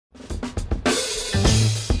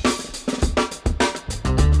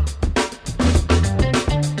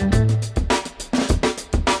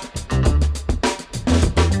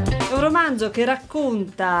romanzo che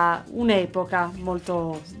racconta un'epoca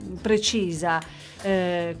molto precisa,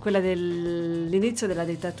 quella dell'inizio della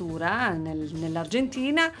dittatura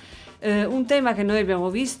nell'Argentina. Un tema che noi abbiamo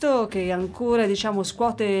visto, che ancora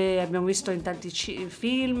scuote, abbiamo visto in tanti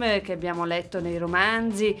film, che abbiamo letto nei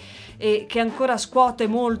romanzi e che ancora scuote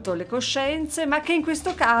molto le coscienze, ma che in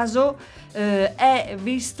questo caso è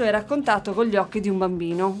visto e raccontato con gli occhi di un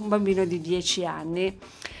bambino di 10 anni.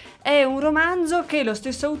 È un romanzo che lo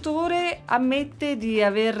stesso autore ammette di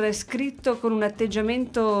aver scritto con un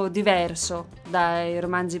atteggiamento diverso dai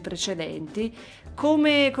romanzi precedenti,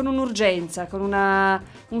 come con un'urgenza, con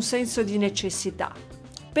un senso di necessità.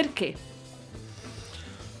 Perché?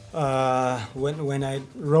 When I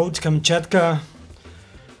wrote Kamchatka,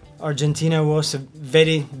 Argentina was a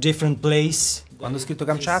very different place. Quando ho scritto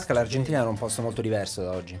Kamchatka, l'Argentina era un posto molto diverso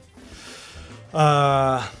da oggi.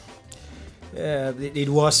 It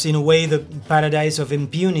was in a way the paradise of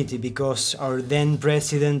impunity, because our then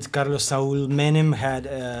president Carlos Saúl Menem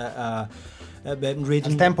had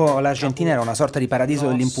Al tempo l'Argentina era una sorta di paradiso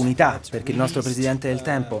dell'impunità, perché il nostro presidente del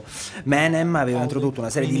tempo, Menem, aveva introdotto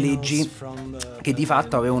una serie di leggi che di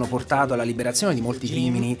fatto avevano portato alla liberazione di molti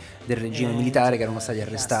crimini del regime militare che erano stati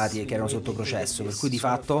arrestati e che erano sotto processo, per cui di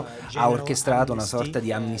fatto ha orchestrato una sorta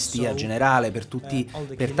di amnistia generale per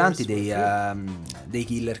tanti dei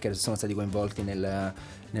killer che sono stati coinvolti nella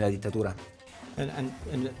dittatura.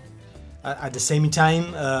 And at the same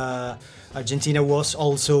time, Argentina was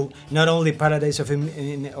also not only paradise of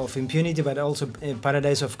impunity, but also a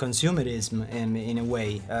paradise of consumerism in a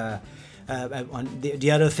way.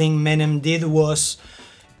 The other thing Menem did was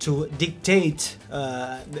to dictate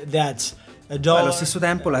that Allo stesso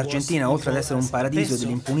tempo l'Argentina, oltre ad essere un paradiso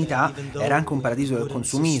dell'impunità, era anche un paradiso del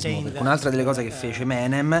consumismo, perché un'altra delle cose che fece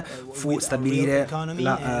Menem fu stabilire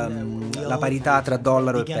la parità tra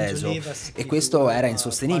dollaro e peso, e questo era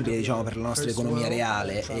insostenibile, diciamo, per la nostra economia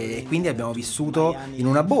reale, e quindi abbiamo vissuto in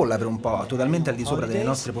una bolla per un po', totalmente al di sopra delle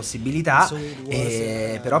nostre possibilità,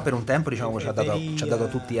 però per un tempo, diciamo, ci ha dato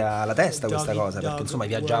tutti alla testa questa cosa, perché insomma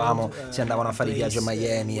viaggiavamo, si andavano a fare i viaggi a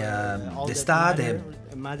Miami d'estate,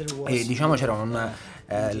 e diciamo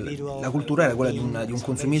la cultura era quella di un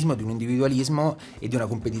consumismo, di un individualismo e di una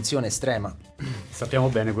competizione estrema. Sappiamo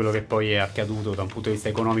bene quello che poi è accaduto da un punto di vista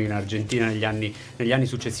economico in Argentina negli anni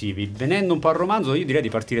successivi. Venendo un po' al romanzo, io direi di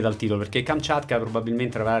partire dal titolo, perché Kamchatka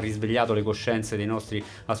probabilmente avrà risvegliato le coscienze dei nostri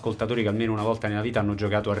ascoltatori che almeno una volta nella vita hanno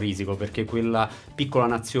giocato a risico, perché quella piccola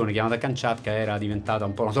nazione chiamata Kamchatka era diventata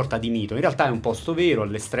un po' una sorta di mito. In realtà è un posto vero,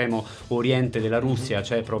 all'estremo oriente della Russia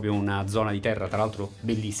c'è proprio una zona di terra, tra l'altro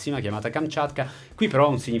bellissima, chiamata Kamchatka. Qui però ha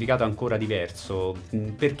un significato ancora diverso.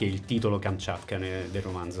 Perché il titolo Kamchatka del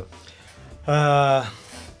romanzo? For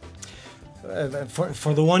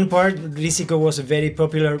the one part, Risico was a very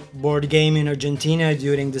popular board game in Argentina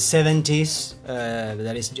during the 70s,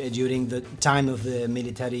 that is during the time of the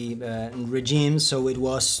military regime, so it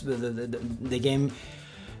was the game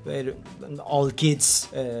where all kids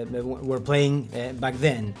were playing back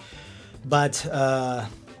then. But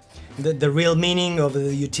the real meaning of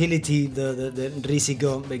the utility the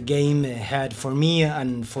Risico game had for me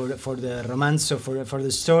and for the romance, for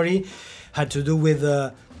the story, had to do with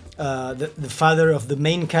the father of the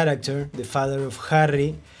main character, the father of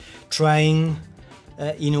Harry, trying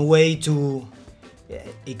in a way to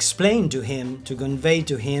explain to him, to convey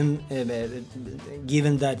to him,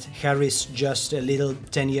 given that Harry's just a little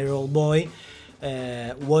 10-year-old boy,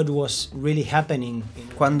 what was really happening.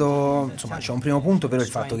 Quando, insomma, c'è un primo punto, però, il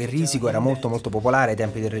fatto che il Risico era molto molto popolare ai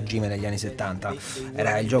tempi del regime negli anni 70,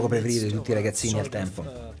 era il gioco preferito di tutti i ragazzini al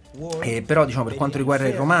tempo. Però, diciamo, per quanto riguarda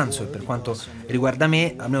il romanzo e per quanto riguarda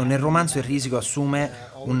me, almeno nel romanzo il Risico assume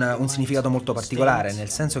un significato molto particolare, nel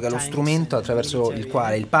senso che è lo strumento attraverso il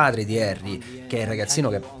quale il padre di Harry, che è il ragazzino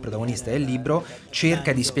che è protagonista del libro,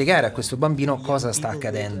 cerca di spiegare a questo bambino cosa sta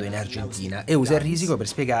accadendo in Argentina, e usa il Risico per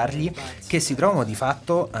spiegargli che si trovano di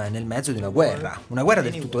fatto nel mezzo di una guerra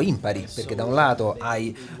del tutto impari, perché da un lato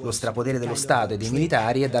hai lo strapotere dello Stato e dei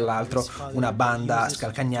militari, e dall'altro una banda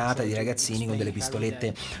scalcagnata di ragazzini con delle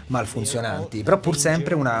pistolette malfunzionanti, però pur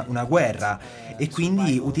sempre una guerra, e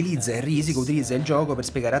quindi utilizza il Risico, utilizza il gioco per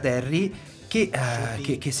spiegare a Harry che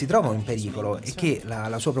si trovano in pericolo e che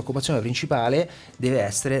la sua preoccupazione principale deve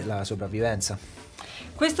essere la sopravvivenza.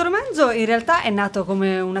 Questo romanzo in realtà è nato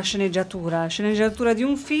come una sceneggiatura di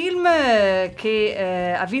un film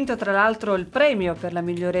che ha vinto tra l'altro il premio per la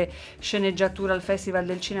migliore sceneggiatura al Festival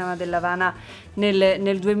del Cinema dell'Havana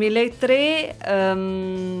nel 2003.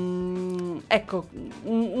 Ecco,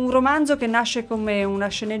 un romanzo che nasce come una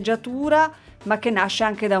sceneggiatura, ma che nasce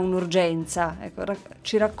anche da un'urgenza. Ecco,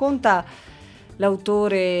 ci racconta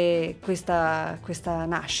l'autore questa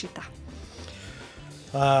nascita.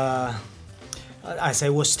 As I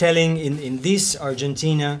was telling, in this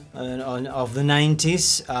Argentina of the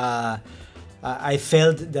 90s, I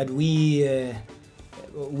felt that we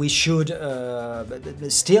should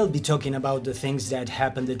still be talking about the things that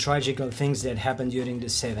happened, the tragical things that happened during the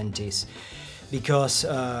 70s, because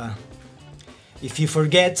if you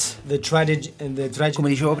forget the tragic. Come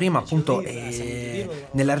dicevo prima, appunto,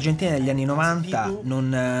 nell'Argentina degli anni 90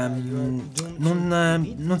 non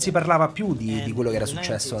si parlava più di quello che era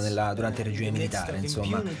successo durante il regime militare,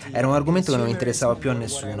 insomma, era un argomento che non interessava più a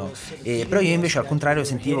nessuno. Però io invece, al contrario,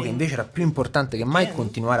 sentivo che invece era più importante che mai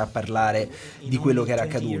continuare a parlare di quello che era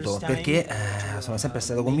accaduto, perché sono sempre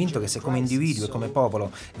stato convinto che se come individui e come popolo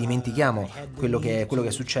dimentichiamo quello che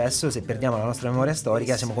è successo, se perdiamo la nostra memoria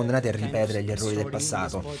storica, siamo condannati a ripetere gli errori del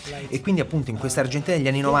passato. E quindi appunto in questa Argentina degli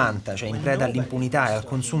anni 90, cioè in preda all'impunità e al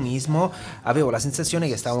consumismo, avevo la sensazione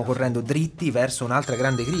che stavamo correndo dritti verso un'altra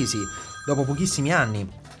grande crisi dopo pochissimi anni.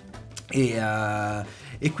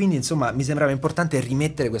 E quindi insomma mi sembrava importante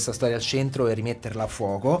rimettere questa storia al centro e rimetterla a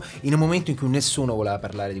fuoco in un momento in cui nessuno voleva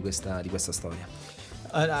parlare di questa storia.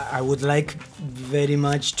 I would like very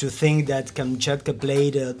much to think that Kamchatka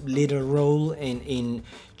played a little role in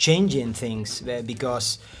changing things,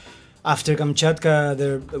 because after Kamchatka,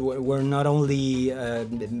 there were not only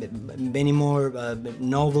many more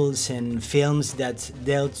novels and films that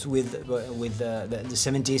dealt with the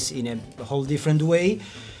 70s in a whole different way,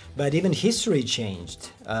 but even history changed.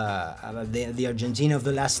 The Argentina of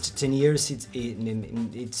the last 10 years,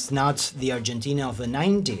 it's not the Argentina of the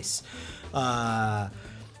 90s.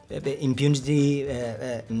 Impunity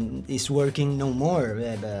is working no more.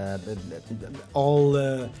 All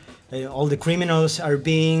the criminals are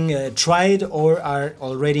being tried or are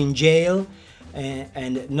already in jail,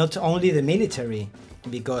 and not only the military,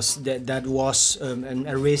 because that was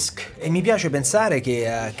a risk. E mi piace pensare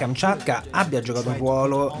che Kamchatka abbia giocato un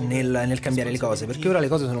ruolo nel cambiare le cose, perché ora le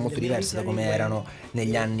cose sono molto diverse da come erano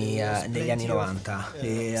negli anni 90.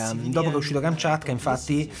 E dopo che è uscito Kamchatka,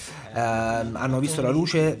 infatti, hanno visto la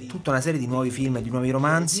luce tutta una serie di nuovi film e di nuovi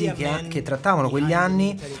romanzi che trattavano quegli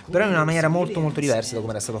anni, però in una maniera molto molto diversa da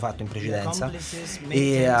come era stato fatto in precedenza.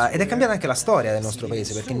 Ed è cambiata anche la storia del nostro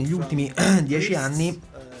paese, perché negli ultimi 10 anni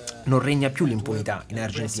non regna più l'impunità in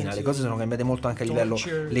Argentina, le cose sono cambiate molto anche a livello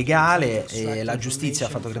legale, e la giustizia ha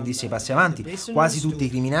fatto grandissimi passi avanti. Quasi tutti i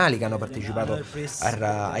criminali che hanno partecipato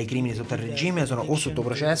ai crimini sotto il regime sono o sotto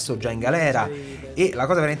processo o già in galera, e la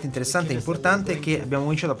cosa veramente interessante e importante è che abbiamo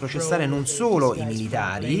cominciato a processare non solo i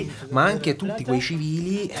militari ma anche tutti quei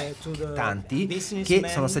civili, tanti, che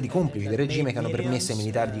sono stati complici del regime, che hanno permesso ai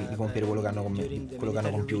militari di compiere quello che hanno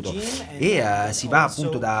compiuto, e si va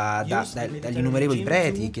appunto dagli innumerevoli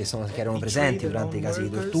preti che erano presenti durante i casi di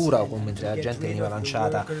tortura, o mentre la gente veniva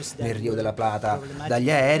lanciata nel Rio della Plata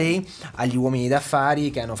dagli aerei, agli uomini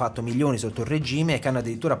d'affari che hanno fatto milioni sotto il regime e che hanno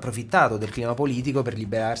addirittura approfittato del clima politico per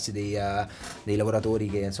liberarsi dei lavoratori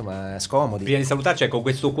che insomma scomodi. Prima di salutarci, ecco,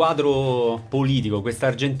 questo quadro politico, questa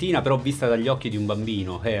Argentina però vista dagli occhi di un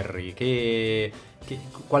bambino, Harry,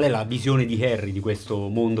 qual è la visione di Harry di questo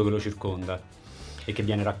mondo che lo circonda e che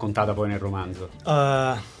viene raccontata poi nel romanzo?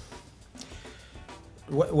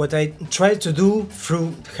 What I tried to do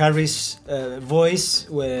through Harry's voice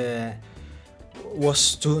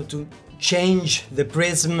was to change the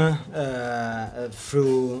prism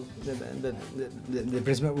through the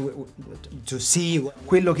prism to see.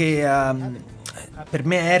 Quello che per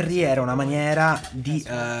me Harry era una maniera di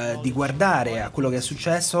guardare a quello che è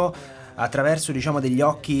successo attraverso, diciamo, degli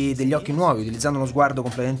occhi nuovi, utilizzando uno sguardo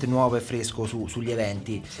completamente nuovo e fresco sugli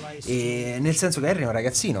eventi, e nel senso che Harry è un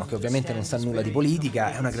ragazzino che ovviamente non sa nulla di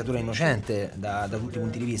politica, è una creatura innocente da tutti i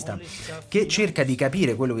punti di vista, che cerca di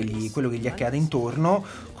capire quello che gli accade intorno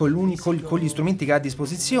con gli strumenti che ha a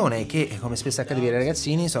disposizione, che come spesso accade per i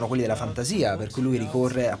ragazzini sono quelli della fantasia, per cui lui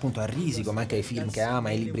ricorre appunto al risico, ma anche ai film che ama,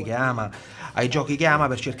 ai libri che ama, ai giochi che ama,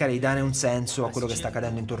 per cercare di dare un senso a quello che sta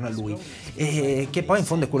accadendo intorno a lui, e che poi in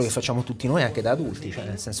fondo è quello che facciamo tutti noi anche da adulti, cioè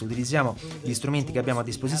nel senso utilizziamo gli strumenti che abbiamo a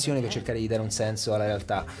disposizione per cercare di dare un senso alla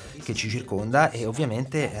realtà che ci circonda, e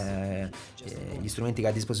ovviamente gli strumenti che ha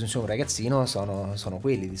a disposizione un ragazzino sono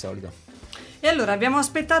quelli di solito. E allora abbiamo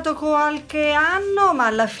aspettato qualche anno, ma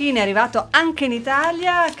alla fine è arrivato anche in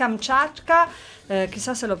Italia Kamchatka.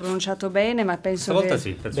 Chissà se l'ho pronunciato bene, ma penso questa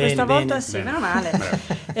che volta sì, questa volta sì, meno male.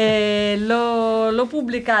 Lo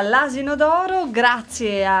pubblica l'Asino d'Oro.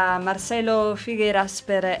 Grazie a Marcelo Figueras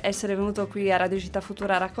per essere venuto qui a Radio Città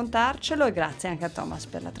Futura a raccontarcelo, e grazie anche a Thomas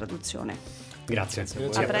per la traduzione. Grazie.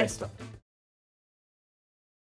 A presto.